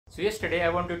So yesterday I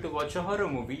wanted to watch a horror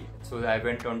movie, so I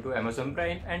went on to Amazon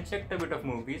Prime and checked a bit of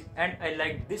movies, and I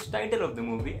liked this title of the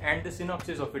movie and the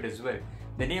synopsis of it as well.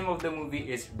 The name of the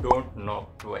movie is Don't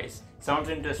Knock Twice. Sounds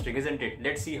interesting, isn't it?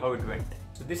 Let's see how it went.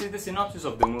 So this is the synopsis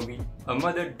of the movie. A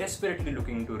mother desperately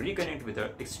looking to reconnect with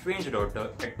her estranged daughter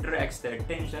attracts the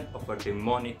attention of a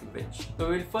demonic witch. So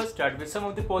we'll first start with some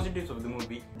of the positives of the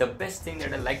movie. The best thing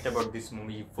that I liked about this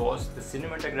movie was the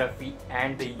cinematography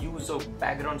and the use of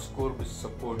background score to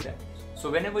support that. So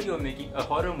whenever you are making a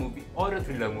horror movie or a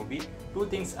thriller movie, two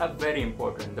things are very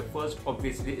important. The first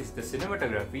obviously is the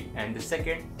cinematography, and the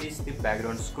second is the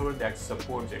background score that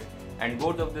supports it. And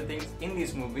both of the things in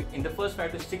this movie, in the first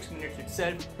 5 to 6 minutes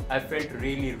itself, I felt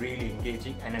really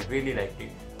engaging and I really liked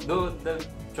it. Though the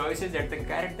choices that the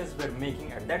characters were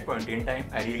making at that point in time,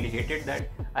 I really hated that.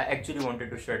 I actually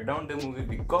wanted to shut down the movie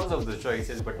because of the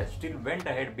choices, but I still went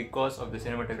ahead because of the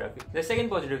cinematography. The second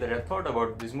positive that I thought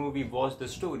about this movie was the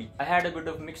story. I had a bit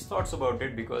of mixed thoughts about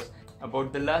it because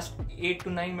about the last 8 to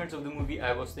 9 minutes of the movie,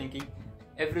 I was thinking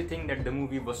everything that the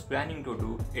movie was planning to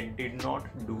do, it did not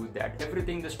do that.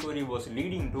 Everything the story was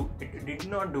leading to, it did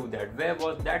not do that. Where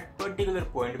was that particular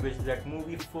point which that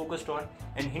movie focused on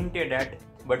and hinted at?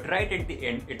 But right at the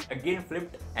end, it again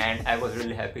flipped, and I was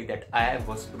really happy that I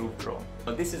was proved wrong.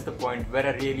 Now this is the point where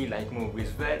I really like movies,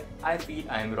 where I feel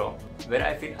I am wrong, where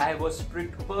I feel I was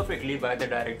tricked perfectly by the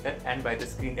director and by the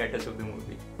screenwriters of the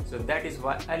movie. So that is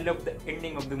why I love the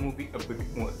ending of the movie a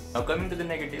bit more. Now coming to the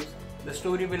negatives, the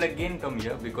story will again come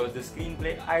here because the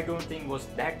screenplay I don't think was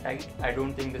that tight. I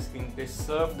don't think the screenplay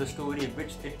served the story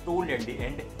which they told at the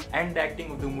end, and the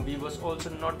acting of the movie was also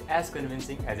not as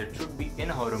convincing as it should be in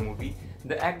a horror movie.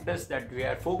 The actors that we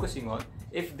are focusing on,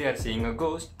 if they are seeing a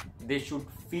ghost, they should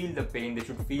feel the pain, they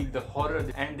should feel the horror,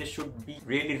 and they should be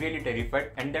really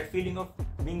terrified, and that feeling of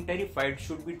being terrified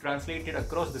should be translated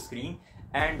across the screen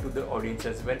and to the audience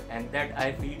as well, and that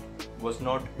I feel was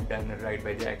not done right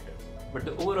by the actors. But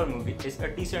the overall movie is a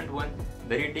decent one.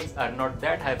 The ratings are not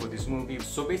that high for this movie,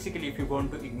 so basically if you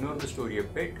want to ignore the story a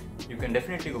bit, you can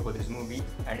definitely go for this movie.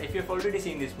 And if you've already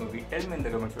seen this movie, tell me in the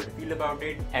comments what you feel about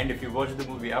it. And if you watched the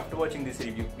movie after watching this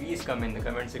review, please come in the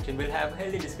comment section. We'll have a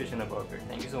healthy discussion about it.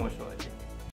 Thank you so much for watching.